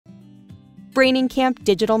Brainingcamp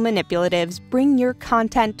digital manipulatives bring your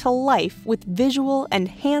content to life with visual and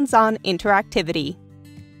hands-on interactivity.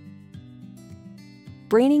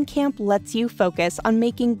 Brainingcamp lets you focus on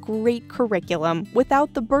making great curriculum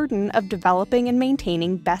without the burden of developing and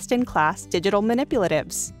maintaining best-in-class digital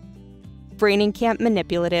manipulatives. Brainingcamp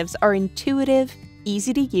manipulatives are intuitive,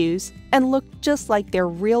 easy to use, and look just like their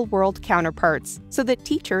real-world counterparts so that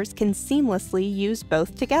teachers can seamlessly use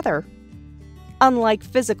both together. Unlike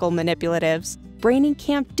physical manipulatives,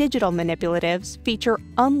 Brainingcamp digital manipulatives feature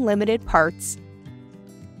unlimited parts,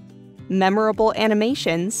 memorable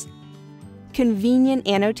animations, convenient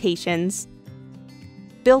annotations,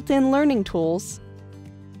 built-in learning tools,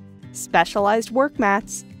 specialized work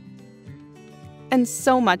mats, and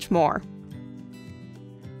so much more.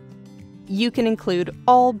 You can include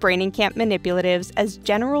all Brainingcamp manipulatives as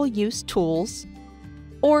general use tools,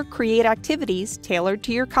 or create activities tailored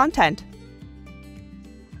to your content.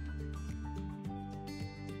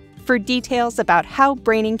 For details about how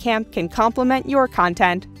Brainingcamp can complement your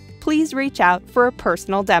content, please reach out for a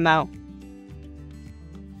personal demo.